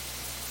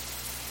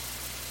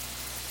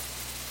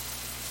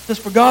says,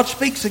 "For God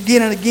speaks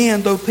again and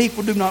again, though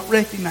people do not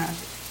recognize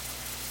it.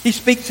 He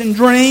speaks in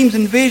dreams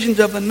and visions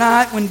of the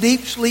night when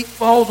deep sleep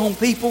falls on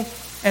people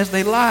as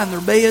they lie in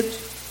their beds.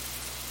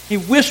 He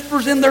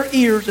whispers in their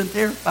ears and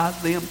terrifies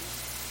them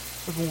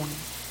with warnings."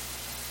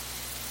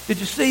 Did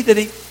you see that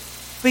He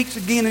speaks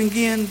again and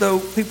again, though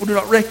people do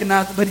not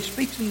recognize it, but He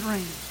speaks in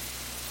dreams,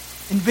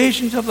 in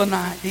visions of the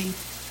night. He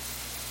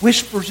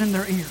whispers in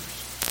their ears.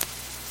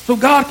 So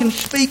God can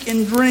speak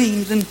in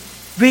dreams and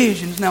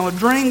visions. Now, a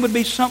dream would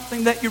be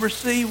something that you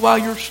receive while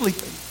you're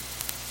sleeping.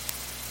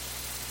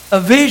 A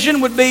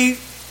vision would be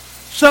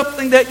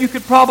something that you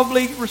could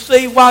probably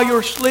receive while you're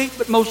asleep,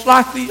 but most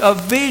likely a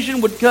vision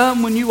would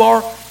come when you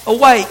are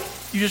awake.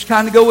 You just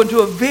kind of go into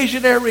a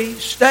visionary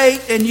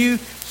state and you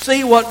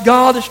see what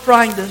God is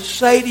trying to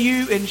say to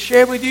you and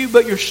share with you,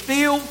 but you're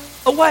still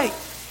awake.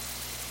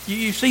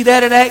 You see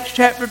that in Acts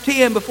chapter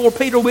 10, before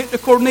Peter went to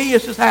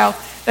Cornelius' house,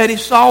 that he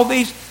saw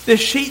this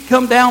sheet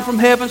come down from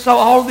heaven, saw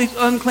all of these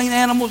unclean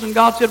animals, and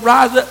God said,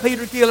 "Rise up,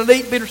 Peter, kill and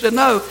eat." Peter said,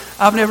 "No,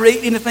 I've never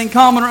eaten anything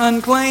common or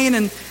unclean."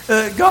 And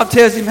God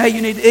tells him, "Hey,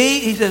 you need to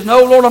eat." He says,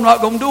 "No, Lord, I'm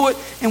not going to do it."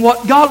 And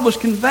what God was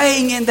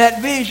conveying in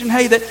that vision,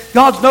 hey, that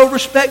God's no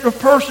respecter of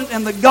persons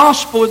and the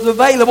gospel is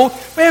available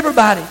for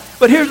everybody.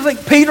 But here's the thing,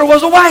 Peter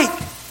was awake.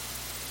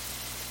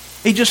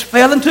 He just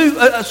fell into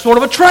a sort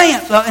of a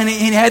trance, and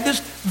he had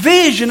this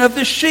vision of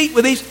this sheet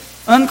with these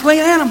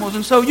unclean animals.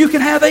 And so you can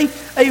have a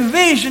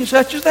vision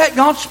such as that.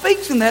 God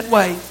speaks in that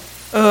way.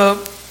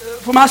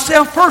 For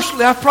myself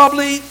personally, I've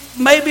probably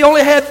maybe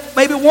only had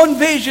one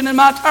vision in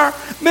my entire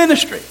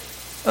ministry.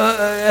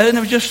 And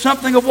it was just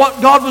something of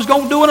what God was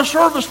going to do in a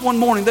service one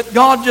morning. That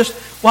God just,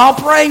 while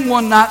praying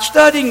one night,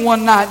 studying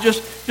one night,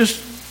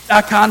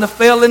 I kind of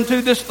fell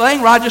into this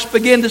thing where I just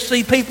began to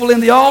see people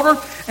in the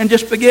altar and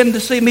just began to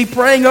see me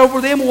praying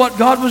over them and what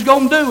God was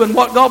going to do and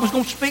what God was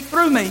going to speak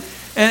through me.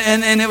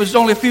 And it was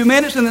only a few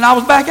minutes and then I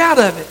was back out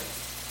of it.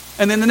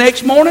 And then the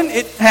next morning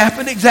it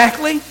happened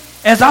exactly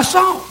as I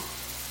saw.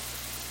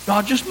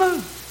 God just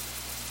moved.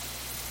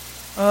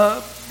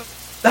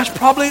 That's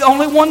probably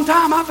only one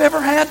time I've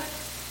ever had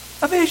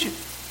a vision.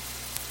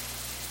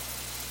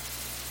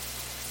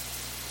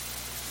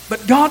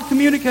 But God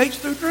communicates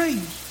through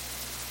dreams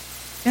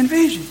and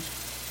visions.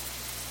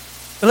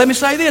 But let me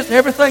say this,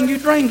 everything you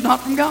dream is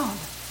not from God.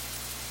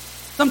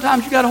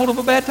 Sometimes you got a hold of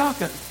a bad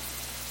taco.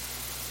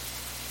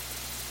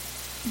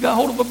 You got a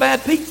hold of a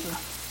bad pizza.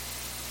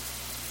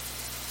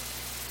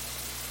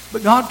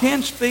 But God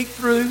can speak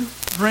through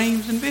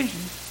dreams and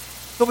visions.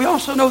 But we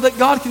also know that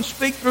God can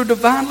speak through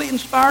divinely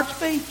inspired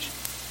speech.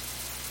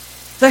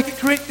 1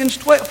 Corinthians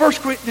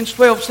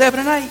 12, 7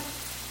 and 8.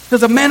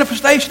 Because a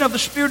manifestation of the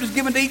Spirit is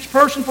given to each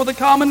person for the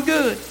common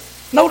good.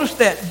 Notice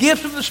that.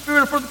 Gifts of the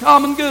Spirit are for the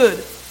common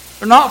good.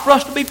 They're not for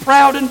us to be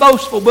proud and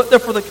boastful, but they're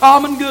for the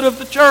common good of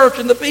the church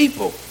and the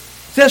people.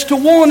 It says, to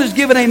one is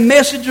given a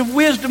message of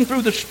wisdom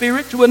through the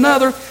Spirit, to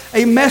another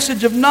a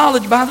message of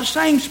knowledge by the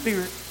same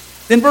Spirit.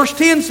 Then verse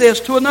 10 says,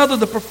 to another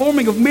the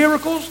performing of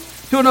miracles,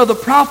 to another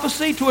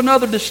prophecy, to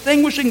another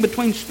distinguishing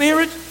between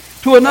spirits,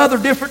 to another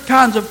different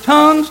kinds of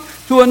tongues,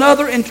 to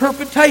another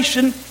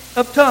interpretation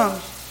of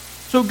tongues.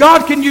 So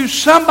God can use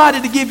somebody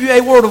to give you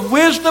a word of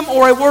wisdom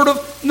or a word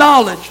of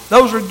knowledge.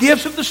 Those are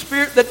gifts of the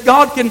Spirit that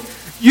God can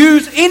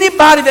use.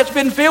 Anybody that's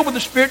been filled with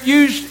the Spirit,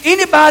 use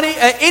anybody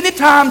at any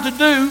time to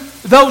do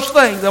those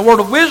things. A word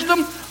of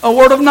wisdom, a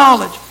word of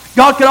knowledge.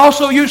 God can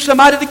also use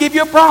somebody to give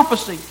you a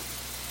prophecy.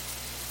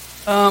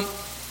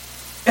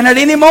 And at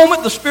any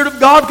moment, the Spirit of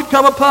God could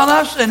come upon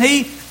us and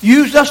He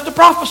used us to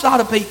prophesy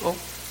to people.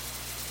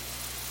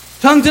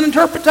 Tongues and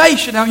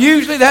interpretation. Now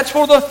usually that's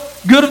for the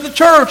good of the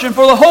church and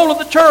for the whole of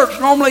the church.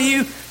 Normally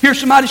you hear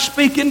somebody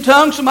speak in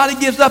tongues, somebody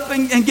gives up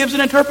and gives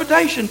an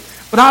interpretation.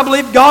 But I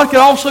believe God could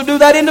also do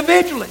that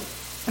individually.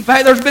 In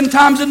fact, there's been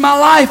times in my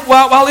life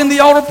while in the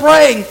altar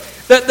praying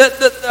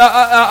that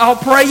I'll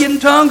pray in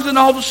tongues and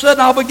all of a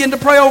sudden I'll begin to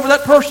pray over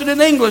that person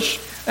in English.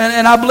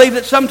 And I believe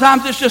that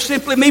sometimes it's just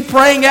simply me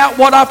praying out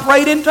what I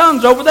prayed in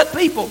tongues over that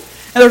people.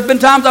 And there's been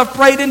times I've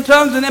prayed in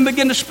tongues and then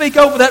begin to speak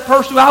over that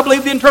person. I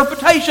believe the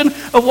interpretation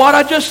of what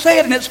I just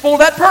said, and it's for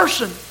that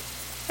person.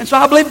 And so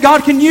I believe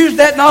God can use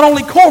that not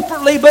only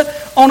corporately,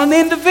 but on an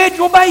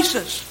individual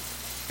basis.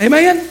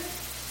 Amen?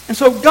 And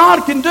so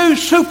God can do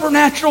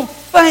supernatural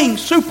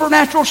things,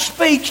 supernatural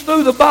speech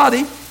through the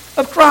body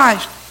of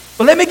Christ.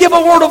 But let me give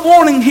a word of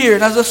warning here.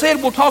 And as I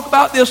said, we'll talk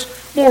about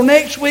this more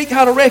next week,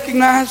 how to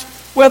recognize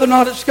whether or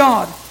not it's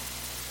God.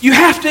 You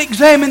have to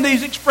examine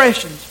these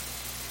expressions.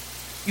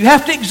 You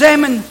have to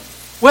examine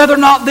whether or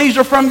not these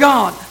are from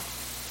God.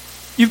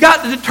 You've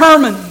got to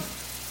determine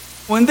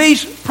when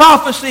these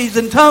prophecies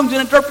and tongues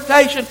and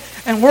interpretation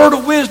and word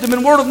of wisdom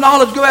and word of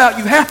knowledge go out,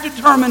 you have to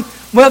determine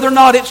whether or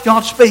not it's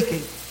God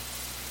speaking.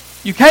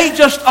 You can't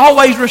just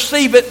always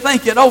receive it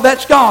thinking, oh,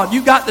 that's God.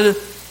 You've got to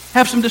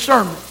have some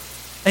discernment.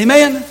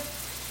 Amen?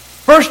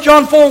 1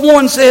 John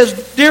 4:1 says,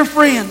 "Dear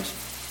friends,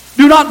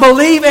 do not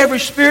believe every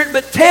spirit,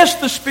 but test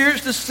the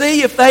spirits to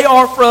see if they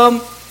are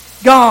from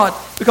God,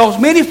 because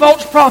many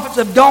false prophets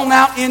have gone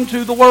out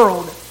into the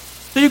world."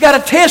 So you've got to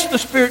test the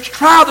spirits,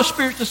 try the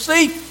spirits to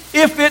see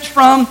if it's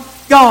from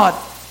God.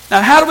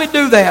 Now, how do we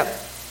do that?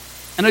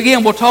 And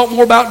again, we'll talk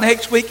more about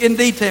next week in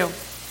detail.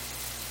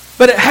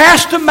 But it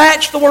has to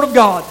match the Word of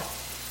God.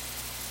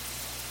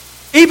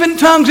 Even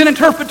tongues and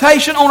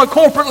interpretation on a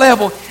corporate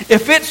level,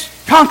 if it's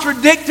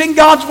contradicting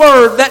God's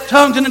Word, that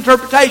tongues and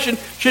interpretation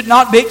should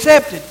not be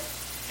accepted.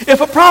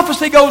 If a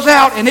prophecy goes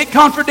out and it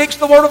contradicts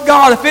the Word of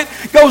God, if it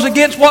goes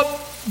against what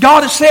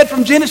God has said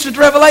from Genesis to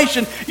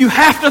Revelation, you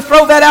have to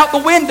throw that out the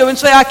window and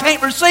say, "I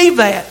can't receive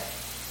that."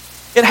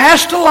 It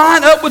has to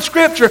line up with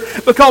Scripture,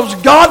 because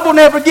God will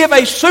never give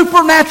a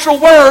supernatural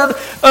word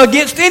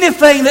against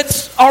anything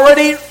that's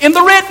already in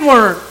the written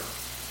Word.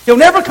 He'll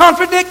never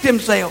contradict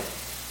Himself.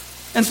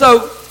 And so,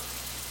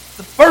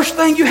 the first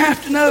thing you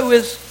have to know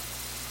is,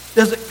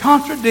 does it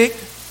contradict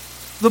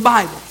the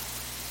Bible?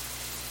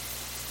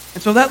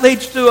 And so that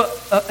leads to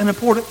an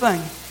important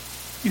thing.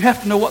 You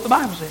have to know what the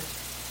Bible says.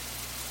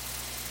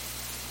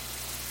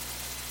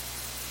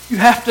 You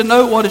have to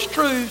know what is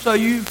true so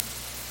you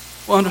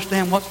will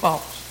understand what's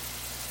false.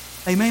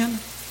 Amen?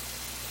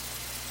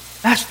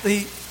 That's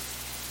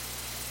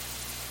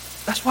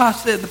why I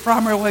said the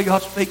primary way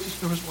God speaks is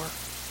through His Word.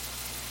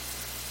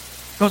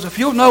 Because if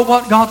you'll know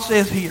what God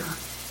says here,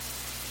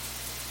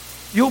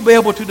 you'll be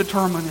able to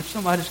determine if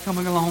somebody's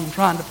coming along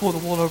trying to pull the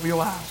wool over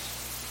your eyes.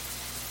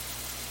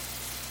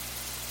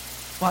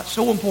 That's why it's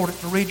so important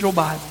to read your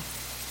Bible.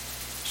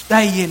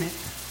 Stay in it.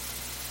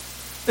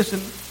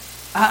 Listen,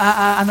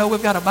 I know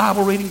we've got a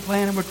Bible reading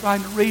plan and we're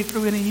trying to read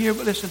through it in a year,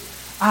 but listen,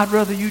 I'd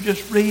rather you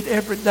just read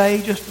every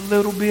day just a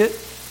little bit.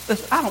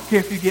 Listen, I don't care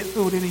if you get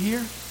through it in a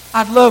year.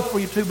 I'd love for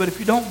you to, but if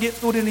you don't get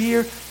through it in a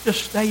year,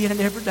 just stay in it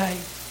every day.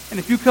 And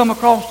if you come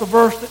across a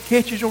verse that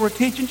catches your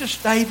attention, just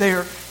stay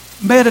there.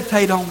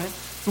 Meditate on it.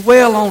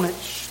 Dwell on it.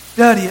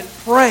 Study it.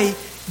 Pray.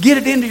 Get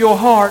it into your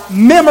heart.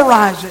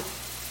 Memorize it.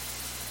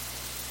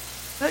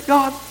 Let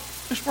God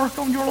just work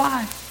on your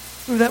life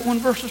through that one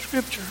verse of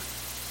Scripture.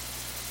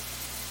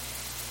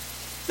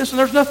 Listen,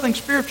 there's nothing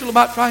spiritual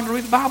about trying to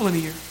read the Bible in a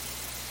year.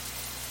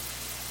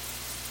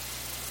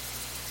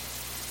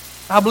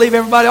 I believe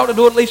everybody ought to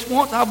do it at least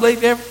once. I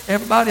believe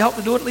everybody ought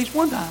to do it at least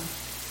one time.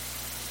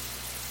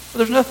 But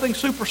there's nothing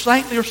super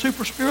saintly or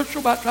super spiritual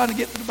about trying to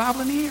get through the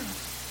Bible in a year.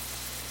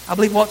 I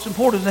believe what's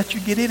important is that you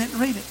get in it and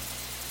read it.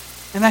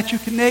 And that you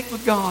connect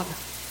with God.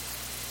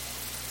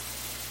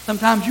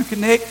 Sometimes you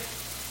connect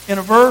in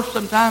a verse.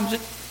 Sometimes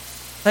it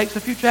takes a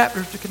few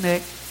chapters to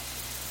connect.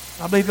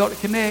 I believe you ought to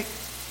connect.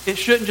 It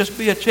shouldn't just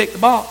be a check the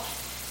box.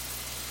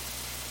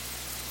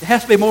 It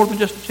has to be more than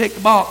just a check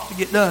the box to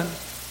get done.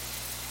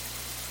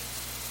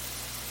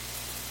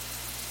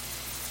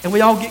 And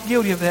we all get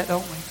guilty of that,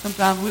 don't we?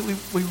 Sometimes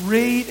we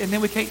read and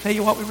then we can't tell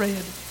you what we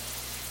read.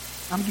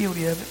 I'm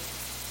guilty of it.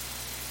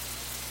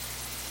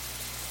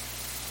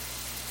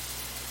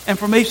 And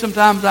for me,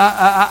 sometimes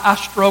I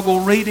struggle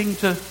reading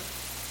to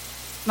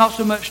not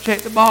so much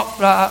check the box,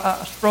 but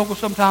I struggle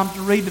sometimes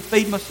to read to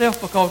feed myself,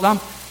 because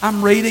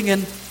I'm reading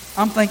and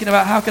I'm thinking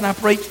about how can I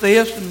preach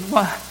this and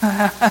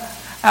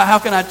how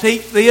can I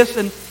teach this,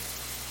 and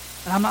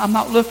I'm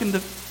not looking to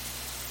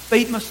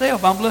feed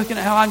myself. I'm looking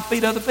at how I can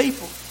feed other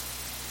people.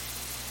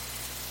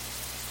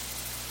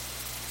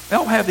 We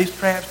don't have these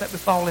traps that we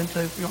fall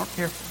into if we aren't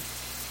careful.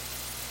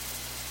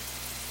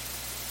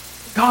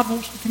 God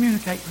wants to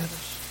communicate with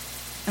us.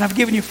 And I've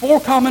given you 4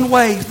 common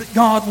ways that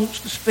God wants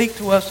to speak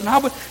to us. And I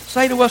would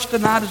say to us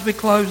tonight as we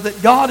close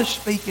that God is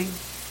speaking.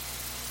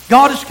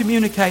 God is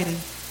communicating.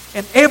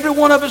 And every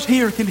one of us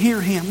here can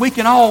hear Him. We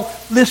can all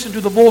listen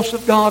to the voice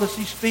of God as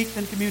He speaks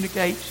and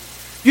communicates.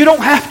 You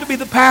don't have to be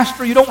the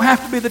pastor. You don't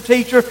have to be the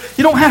teacher.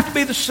 You don't have to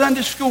be the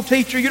Sunday school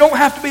teacher. You don't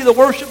have to be the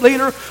worship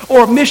leader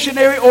or a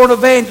missionary or an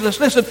evangelist.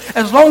 Listen,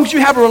 as long as you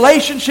have a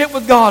relationship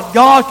with God,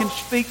 God can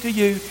speak to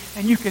you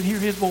and you can hear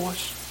His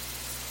voice.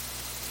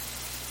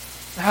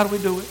 So how do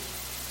we do it?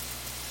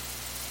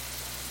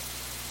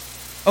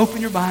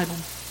 Open your Bible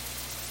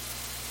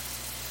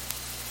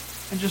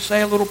and just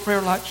say a little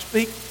prayer like,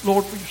 "Speak,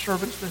 Lord, for your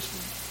servants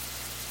listening."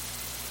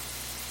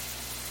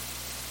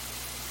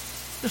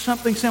 Just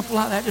something simple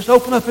like that. Just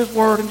open up His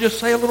Word and just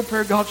say a little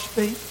prayer. "God,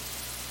 speak,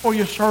 for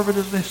your servant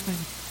is listening."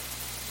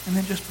 And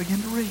then just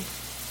begin to read.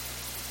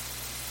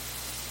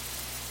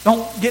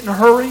 Don't get in a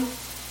hurry.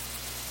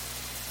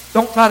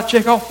 Don't try to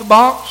check off the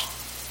box.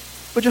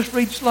 But just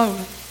read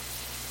slowly.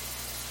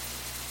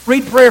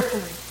 Read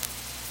prayerfully.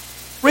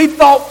 Read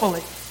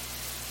thoughtfully.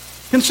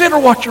 Consider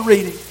what you're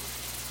reading.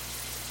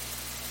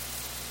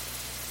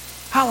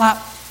 Highlight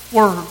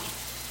words.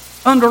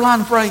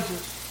 Underline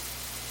phrases.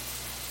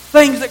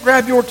 Things that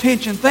grab your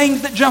attention.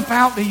 Things that jump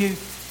out to you.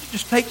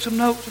 Just take some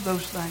notes of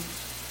those things.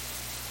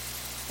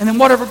 And then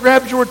whatever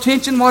grabs your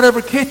attention,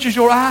 whatever catches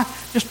your eye,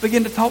 just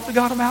begin to talk to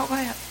God about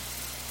that.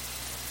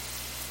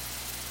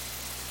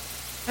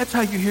 That's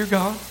how you hear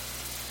God.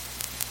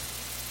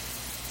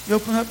 You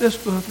open up this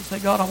book and say,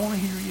 "God, I want to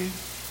hear you."